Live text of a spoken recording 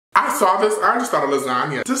I saw this, I just thought of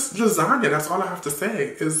lasagna. Just lasagna, that's all I have to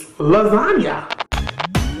say, is lasagna.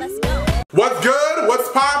 Let's go. What's good?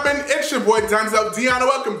 What's poppin'? It's your boy Denzel Deanna.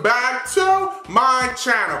 Welcome back to my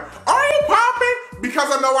channel. Are you poppin'?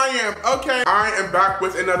 Because I know I am. Okay, I am back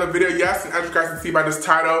with another video. Yes, and as you guys can see by this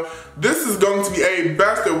title, this is going to be a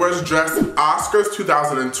best and worst dressed Oscars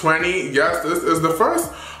 2020. Yes, this is the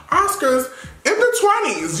first Oscars in the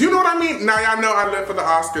 20s, you know what I mean? Now y'all know I live for the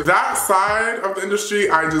Oscars. That side of the industry,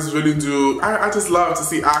 I just really do. I just love to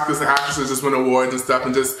see actors and actresses just win awards and stuff,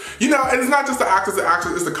 and just, you know, and it's not just the actors and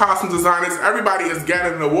actresses, it's the costume designers, everybody is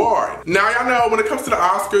getting an award. Now y'all know when it comes to the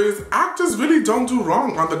Oscars, actors really don't do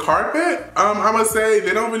wrong on the carpet. I must say,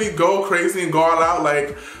 they don't really go crazy and go all out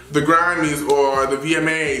like the Grammys or the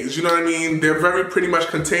VMAs, you know what I mean? They're very pretty much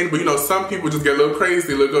contained, but you know, some people just get a little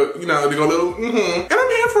crazy, you know, they go a little, And I'm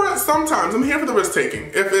here for it sometimes. I'm here for the risk taking.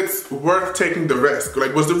 If it's worth taking the risk.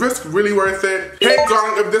 Like, was the risk really worth it? Hey,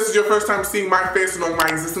 darling, if this is your first time seeing my face and knowing my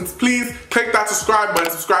existence, please click that subscribe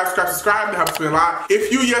button. Subscribe. It helps me a lot.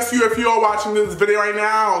 If you are watching this video right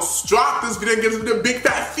now, drop this video and give this video a big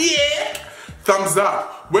fat thumbs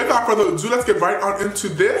up. Without further ado, let's get right on into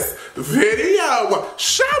this video.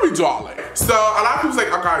 Shall we, darling? So, a lot of people's like,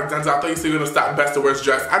 oh God, Denzel, I thought you said you were gonna stop best or worst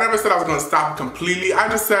dressed. I never said I was gonna stop completely. I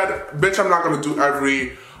just said, bitch, I'm not gonna do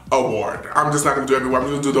every award. I'm just not gonna do every award. I'm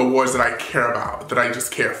gonna do the awards that I care about, that I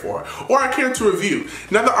just care for, or I care to review.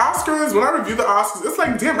 Now the Oscars, when I review the Oscars, it's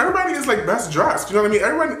like, damn, everybody is like best dressed. You know what I mean?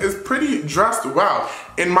 Everyone is pretty dressed well,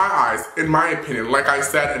 in my eyes, in my opinion. Like I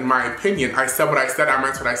said, in my opinion, I said what I said, I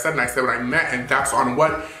meant what I said, and I said what I meant, and that's on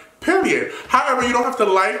what? Period. However, you don't have to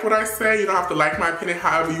like what I say, you don't have to like my opinion,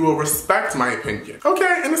 however, you will respect my opinion.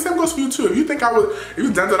 Okay, and the same goes for you too. If you think if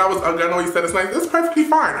you done that I was ugly, I know you said it's nice, it's perfectly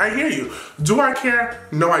fine, I hear you. Do I care?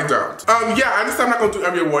 No, I don't. Yeah, I just said I'm not gonna do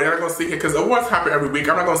every award, I'm not gonna sit here, because awards happen every week,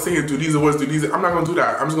 I'm not gonna sit here, do these awards, do these, I'm not gonna do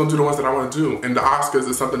that. I'm just gonna do the ones that I wanna do, and the Oscars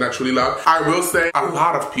is something that I truly love. I will say, a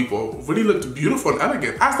lot of people really looked beautiful and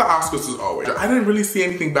elegant, as the Oscars is always. I didn't really see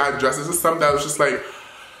anything bad dressed, it's just something that was just like,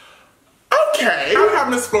 okay. I have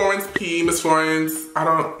Miss Florence P. Miss Florence, is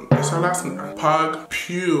her last name? Pug?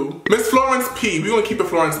 Pugh. Miss Florence P. We're gonna keep it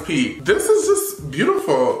Florence P. This is just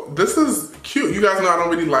beautiful. This is cute. You guys know I don't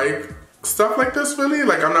really like stuff like this, really.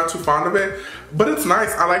 Like, I'm not too fond of it. But it's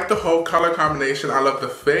nice. I like the whole color combination. I love the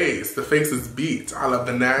face. The face is beat. I love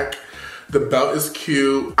the neck. The belt is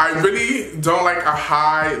cute. I really don't like a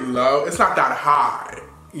high-low. It's not that high.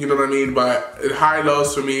 You know what I mean? But high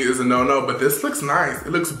lows for me is a no-no, but this looks nice.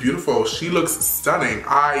 It looks beautiful. She looks stunning.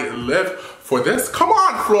 I live for this. Come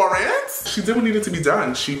on, Florence! She did what needed to be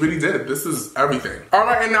done. She really did. This is everything. All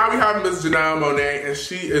right, and now we have Miss Janelle Monáe, and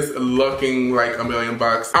she is looking like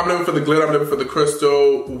 $1,000,000. I'm living for the glitter. I'm living for the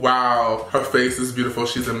crystal. Wow. Her face is beautiful.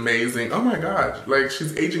 She's amazing. Oh my God. Like,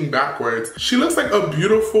 she's aging backwards. She looks like a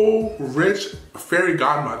beautiful, rich fairy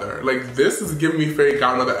godmother. Like, this is giving me fairy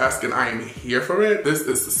godmother-esque, and I am here for it. This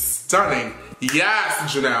is stunning.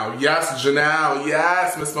 Yes, Janelle. Yes, Janelle.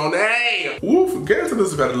 Yes, Miss Monáe. Woof. Get into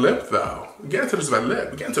this red lip, though. Get into this red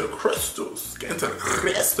lip. Get into the crystals. Get into the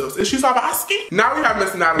crystals. Is she Savasky? Now we have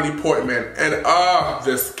Miss Natalie Portman. And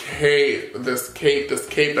this cape. This cape.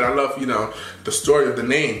 And I love, you know, the story of the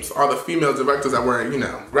names. All the female directors that were, you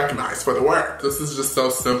know, recognized for the work. This is just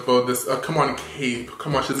so simple. This, come on, cape.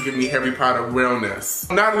 Come on, she's giving me Harry Potter realness.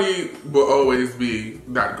 Natalie will always be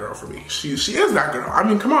that girl for me. She is that girl. I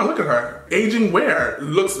mean, come on, look at her. Aging wear.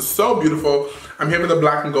 Looks so beautiful. I'm here for the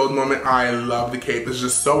black and gold moment. I love the cape. It's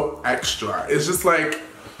just so extra. It's just like,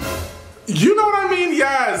 you know what I mean?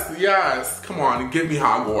 Yes, yes. Come on, give me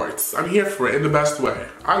Hogwarts. I'm here for it in the best way.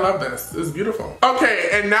 I love this. It's beautiful. Okay,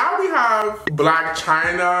 and now we have Black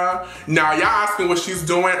China. Now, y'all asking what she's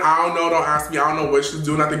doing. I don't know. Don't ask me. I don't know what she's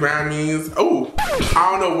doing at the Grammys. Oh,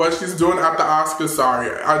 I don't know what she's doing at the Oscars.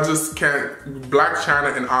 Sorry. I just can't. Black China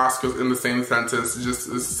and Oscars in the same sentence.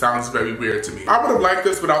 It sounds very weird to me. I would have liked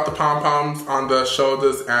this without the pom-poms on the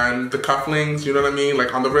shoulders and the cufflinks. You know what I mean?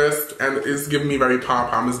 Like on the wrist. And it's giving me very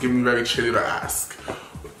pom-pom. It's giving me very chilly-to-ask.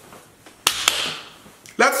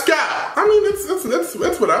 Let's go. I mean,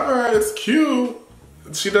 it's whatever. It's cute.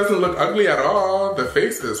 She doesn't look ugly at all. The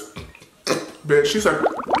face is, bitch. She's like,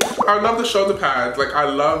 I love the shoulder pads. Like, I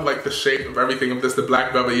love like the shape of everything of this. The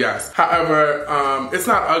black velvet, yes. However, it's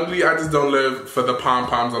not ugly. I just don't live for the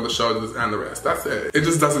pom-poms on the shoulders and the rest. That's it. It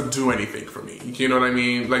just doesn't do anything for me. You know what I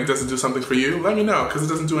mean? Like, does it do something for you? Let me know, because it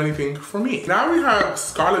doesn't do anything for me. Now we have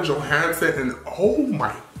Scarlett Johansson, and oh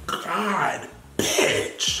my God,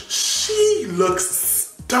 bitch. She looks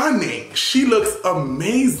stunning. She looks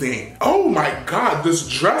amazing. Oh my God, this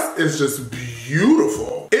dress is just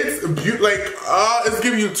beautiful. It's it's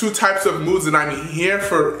giving you two types of moods, and I'm here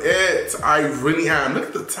for it. I really am. Look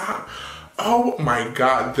at the top. Oh my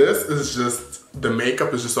God, this is just, the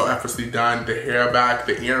makeup is just so effortlessly done. The hair back,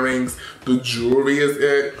 the earrings, the jewelry is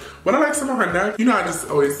it. What I like some of her neck, you know, I just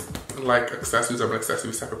always like accessories. I'm an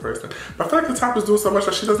accessories type of person. But I feel like the top is doing so much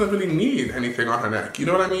that she doesn't really need anything on her neck. You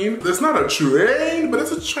know what I mean? It's not a train, but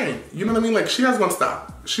it's a train. You know what I mean? Like, she has one stop.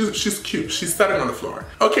 She's cute. She's sitting on the floor.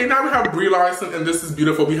 Okay, now we have Brie Larson, and this is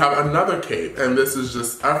beautiful. We have another cape, and this is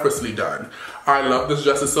just effortlessly done. I love this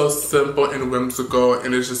dress. It's so simple and whimsical,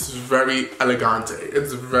 and it's just very elegante.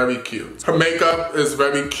 It's very cute. Her makeup is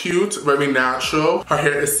very cute, very natural. Her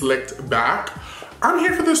hair is slicked back. I'm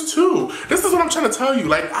here for this too. This is what I'm trying to tell you.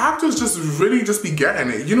 Like, actors just really just be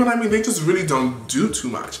getting it. You know what I mean? They just really don't do too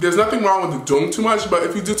much. There's nothing wrong with doing too much, but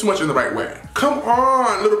if you do too much in the right way. Come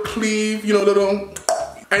on, little cleave, you know, little...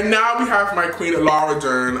 And now we have my queen, Laura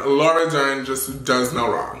Dern. Laura Dern just does no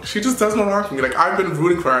wrong. She just does no wrong for me. Like, I've been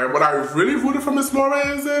rooting for her. What I really rooted for Miss Laura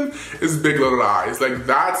is Big Little Lies. Like,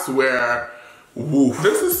 that's where, woo.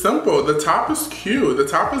 This is simple. The top is cute. The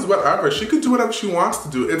top is whatever. She could do whatever she wants to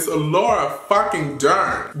do. It's Laura fucking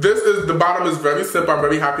Dern. The bottom is very simple. I'm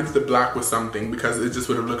very happy that the black was something because it just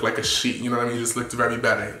would have looked like a sheet. You know what I mean? It just looked very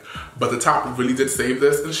bedding. But the top really did save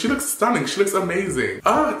this, and she looks stunning. She looks amazing.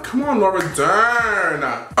 Come on, Laura Dern.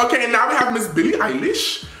 Okay, and now we have Miss Billie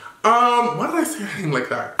Eilish. Why did I say her name like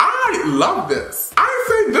that? I love this. I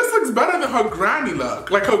say this looks better than her granny look.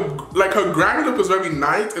 Like her granny look was very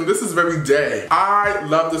night, and this is very day. I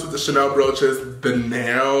love this with the Chanel brooches, the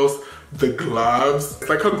nails, the gloves.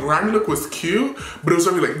 Like, her granny look was cute, but it was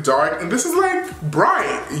very like dark, and this is like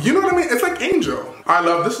bright. You know what I mean? It's like Angel. I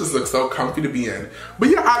love this. Just looks so comfy to be in. But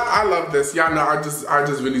yeah, I love this. Y'all know I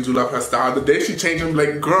just really do love her style. The day she changed, I'm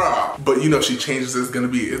like, girl. But you know, if she changes, it's gonna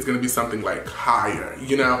be something like higher.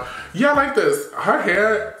 You know? Yeah, I like this. Her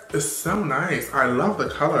hair is so nice. I love the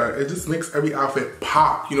color. It just makes every outfit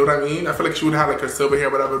pop. You know what I mean? I feel like she would have like her silver hair,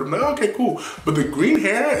 whatever. I'm like, okay, cool. But the green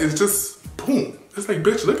hair is just boom. It's like,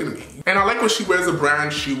 bitch, look at me. And I like when she wears a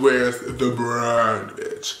brand, she wears the brand,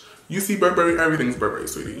 bitch. You see Burberry, everything's Burberry,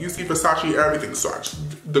 sweetie. You see Versace, everything's Versace.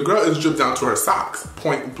 The girl is dripped down to her socks,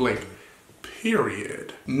 point blank,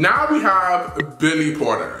 period. Now we have Billy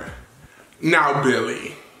Porter. Now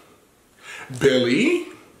Billy.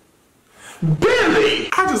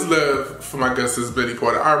 I just live for my good sis Billy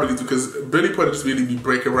Porter. I really do, because Billy Porter just really be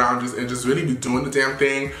breaking around and just really be doing the damn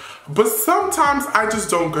thing. But sometimes I just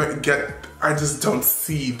don't I just don't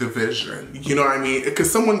see the vision. You know what I mean? Because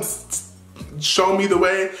someone show me the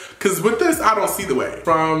way. Because with this, I don't see the way.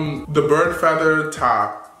 From the bird feather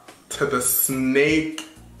top to the snake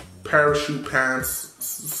parachute pants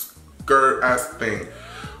skirt-esque thing.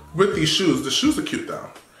 With these shoes, the shoes are cute though.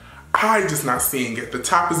 I just not seeing it. The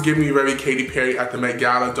top is giving me very Katy Perry at the Met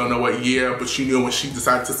Gala. Don't know what year, but you know when she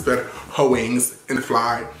decided to spread her wings and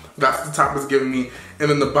fly. That's what the top is giving me. And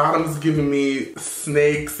then the bottom is giving me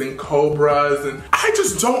snakes and cobras, and I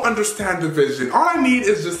just don't understand the vision. All I need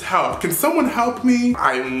is just help. Can someone help me?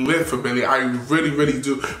 I live for Billie. I really, really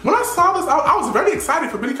do. When I saw this, I was very excited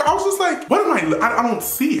for Billie. I was just like, what am I don't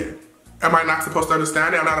see it. Am I not supposed to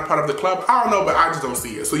understand it? I'm not a part of the club? I don't know, but I just don't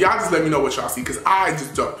see it. So y'all just let me know what y'all see, because I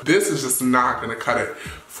just don't. This is just not gonna cut it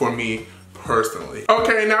for me personally.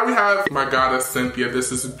 Okay, now we have my goddess Cynthia.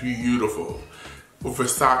 This is beautiful.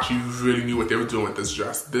 Versace really knew what they were doing with this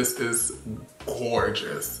dress. This is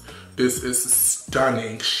gorgeous. This is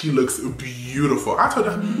stunning. She looks beautiful. I told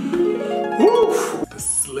her, woof. The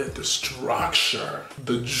slit, the structure,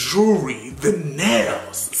 the jewelry, the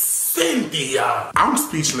nails. Cynthia. I'm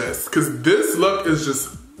speechless, because this look is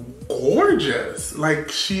just gorgeous. Like,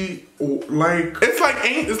 it's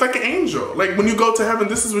like an angel. Like, when you go to heaven,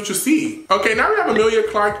 this is what you see. Okay, now we have Amelia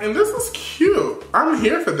Clark, and this is cute. I'm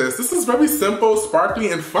here for this. This is very simple, sparkly,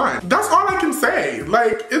 and fun. That's all I can say.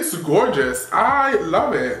 Like, it's gorgeous. I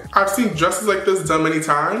love it. I've seen dresses like this done many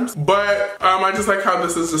times, but I just like how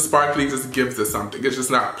this is just sparkly, just gives it something. It's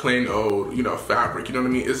just not plain old, you know, fabric. You know what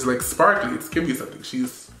I mean? It's like sparkly. It's giving you something.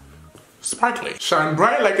 She's sparkly. Shine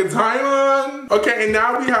bright like a diamond. Okay, and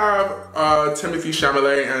now we have Timothy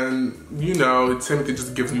Chalamet, and you know, Timothy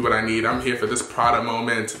just gives me what I need. I'm here for this Prada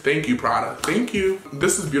moment. Thank you, Prada. Thank you.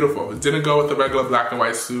 This is beautiful. It didn't go with the regular black and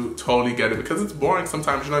white suit. Totally get it, because it's boring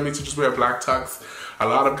sometimes, you know what I mean, to just wear black tux. A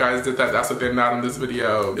lot of guys did that. That's what they're not in this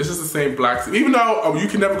video. It's just the same black suit. Even though you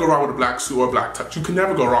can never go wrong with a black suit or a black tux. You can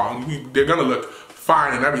never go wrong. They're gonna look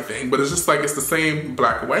fine and everything, but it's just like, it's the same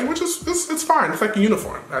black and white, which is, it's fine. It's like a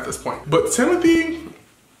uniform at this point. But Timothy,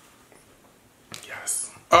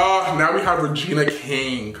 yes. Now we have Regina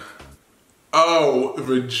King. Oh,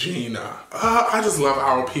 Regina. I just love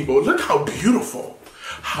our people. Look how beautiful.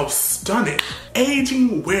 How stunning.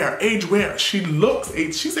 Aging where? Age where? She looks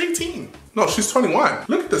she's 18. No, she's 21.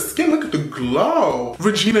 Look at the skin, look at the glow.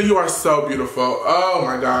 Regina, you are so beautiful. Oh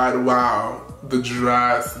my God, wow. The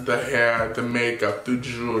dress, the hair, the makeup, the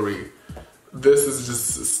jewelry. This is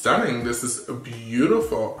just stunning. This is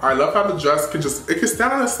beautiful. I love how the dress it can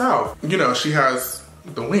stand on itself. You know, she has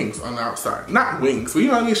the wings on the outside. Not wings, but you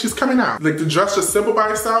know what I mean? She's coming out. Like the dress just simple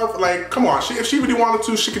by itself. Like, come on, if she really wanted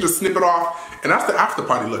to, she could just snip it off. And that's the after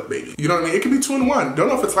party look, baby. You know what I mean? It could be 2 in 1. Don't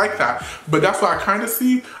know if it's like that. But that's what I kind of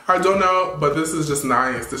see. I don't know, but this is just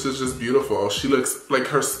nice. This is just beautiful. She looks like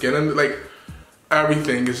her skin and like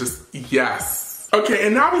everything is just, yes. Okay,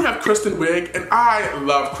 and now we have Kristen Wiig, and I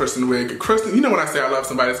love Kristen Wiig. Kristen, you know when I say I love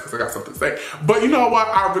somebody, it's because I got something to say. But you know what?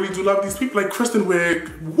 I really do love these people, like Kristen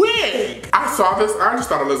Wiig. I saw this, I just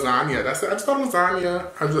thought of lasagna. That's it, I just thought of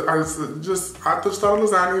lasagna. I just thought of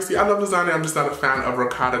lasagna. See, I love lasagna, I'm just not a fan of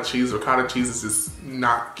ricotta cheese. Ricotta cheese is just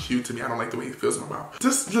not cute to me. I don't like the way it feels in my mouth.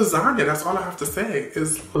 Just lasagna, that's all I have to say,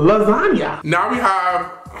 is lasagna. Now we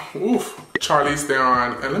have, Charlize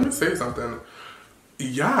Theron, and let me say something.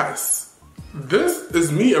 Yes. This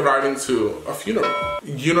is me arriving to a funeral.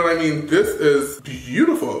 You know what I mean? This is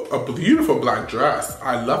beautiful, a beautiful black dress.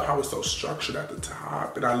 I love how it's so structured at the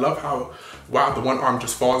top. And I love how, wow, the one arm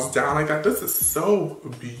just falls down like that. This is so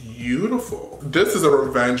beautiful. This is a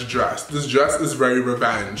revenge dress. This dress is very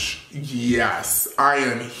revenge. Yes, I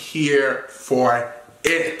am here for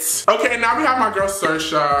it. Okay, now we have my girl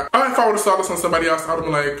Saoirse. If I would have saw this on somebody else, I would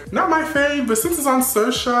have been like, not my fave, but since it's on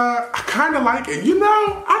Saoirse, I kind of like it. You know,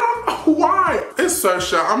 I don't know why. It's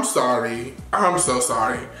Saoirse, I'm sorry. I'm so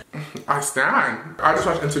sorry. I stand. I just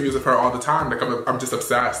watch interviews of her all the time. Like, I'm just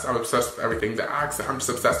obsessed. I'm obsessed with everything, the accent. I'm just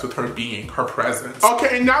obsessed with her being, her presence.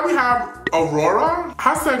 Okay, and now we have Aurora.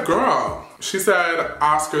 I said, girl. She said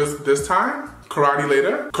Oscars this time, karate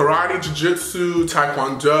later. Karate, jiu-jitsu,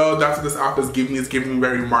 taekwondo, that's what this outfit is giving me. It's giving me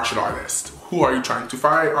very martial artist. Who are you trying to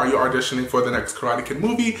fight? Are you auditioning for the next Karate Kid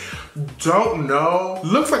movie? Don't know.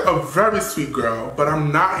 Looks like a very sweet girl, but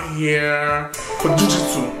I'm not here for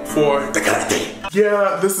jiu-jitsu, for the karate.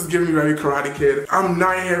 Yeah, this is giving me very Karate Kid. I'm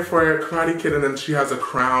not here for a Karate Kid and then she has a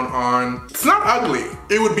crown on. It's not ugly.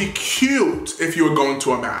 It would be cute if you were going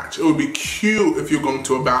to a match. It would be cute if you're going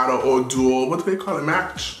to a battle or a duel. What do they call it,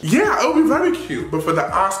 match? Yeah, it would be very cute. But for the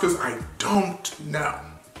Oscars, I don't know.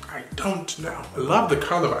 I don't know. I love the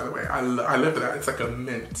color, by the way. I live for that. It's like a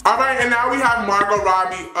mint. All right, and now we have Margot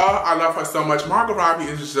Robbie. Oh, I love her so much. Margot Robbie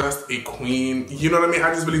is just a queen. You know what I mean?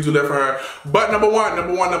 I just really do live for her. But number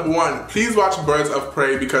one, please watch Birds of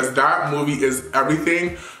Prey because that movie is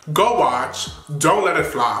everything. Go watch. Don't let it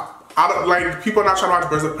flop. People are not trying to watch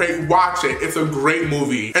Birds of Prey, watch it. It's a great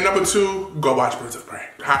movie. And number 2, go watch Birds of Prey.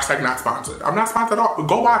 Hashtag not sponsored. I'm not sponsored at all, but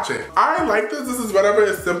go watch it. I like this. This is whatever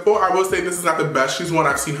is simple. I will say this is not the best. She's one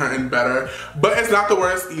I've seen her in better, but it's not the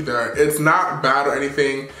worst either. It's not bad or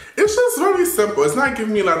anything. It's just very simple. It's not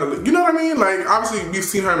giving me a lot of, you know what I mean? Like, obviously we've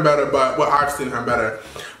seen her in better, but, well, I've seen her in better.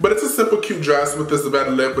 But it's a simple, cute dress with this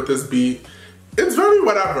red lip, with this beat. It's very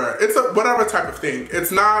whatever. It's a whatever type of thing. It's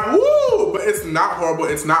not, woo, but it's not horrible.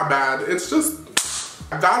 It's not bad. It's just,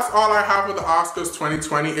 that's all I have with the Oscars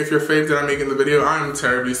 2020. If your fave didn't make it in the video, I'm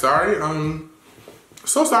terribly sorry.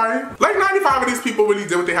 So sorry. Like 95 of these people really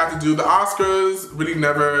did what they had to do. The Oscars really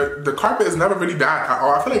never, the carpet is never really bad at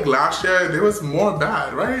all. I feel like last year there was more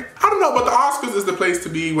bad, right? I don't know, but the Oscars is the place to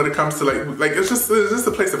be when it comes to like it's just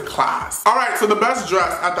a place of class. All right, so the best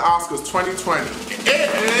dress at the Oscars 2020 is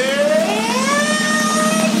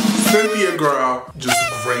Cynthia, girl, just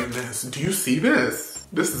greatness. Do you see this?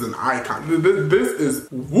 This is an icon. This is,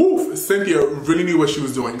 woof. Cynthia really knew what she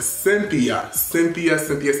was doing. Cynthia. This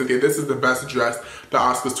is the best dress, the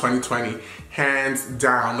Oscars 2020, hands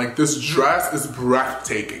down. Like, this dress is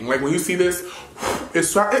breathtaking. Like, when you see this, it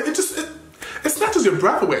snatches your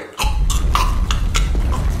breath away.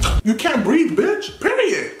 You can't breathe, bitch,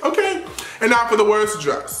 period, okay? And now for the worst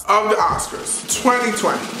dress of the Oscars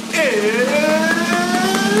 2020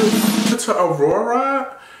 is to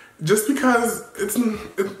Aurora, just because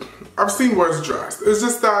I've seen worse dress. It's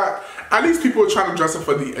just that at least people were trying to dress her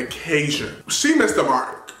for the occasion. She missed the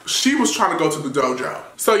mark. She was trying to go to the dojo.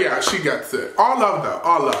 So yeah, she gets it. All love though,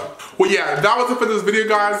 all love. Well yeah, that was it for this video,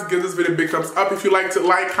 guys. Give this video a big thumbs up if you liked it.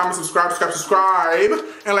 Like, comment, subscribe.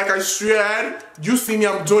 And like I said, you see me,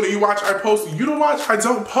 I'm doing it. You watch, I post. You don't watch, I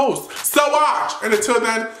don't post. So watch. And until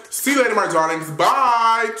then, see you later, my darlings.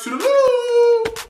 Bye. Toodaloo.